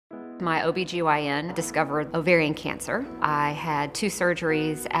My OBGYN discovered ovarian cancer. I had 2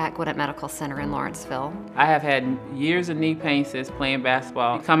 surgeries at Gwinnett Medical Center in Lawrenceville. I have had years of knee pain since playing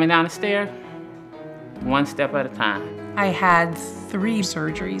basketball. Coming down the stair, one step at a time. I had 3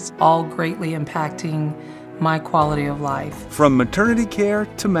 surgeries, all greatly impacting my quality of life. From maternity care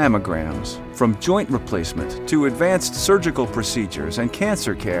to mammograms, from joint replacement to advanced surgical procedures and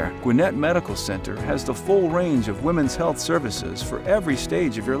cancer care, Gwinnett Medical Center has the full range of women's health services for every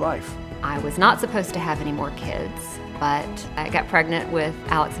stage of your life. I was not supposed to have any more kids, but I got pregnant with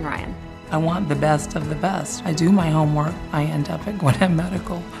Alex and Ryan. I want the best of the best. I do my homework, I end up at Gwinnett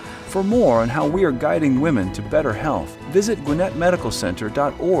Medical. For more on how we are guiding women to better health, visit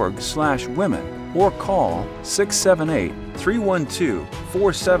gwinnettmedicalcenter.org/women or call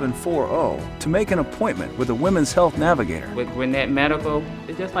 678-312-4740 to make an appointment with a women's health navigator. With Gwinnett Medical,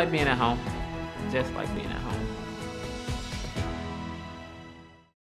 it's just like being at home. Just like being at home.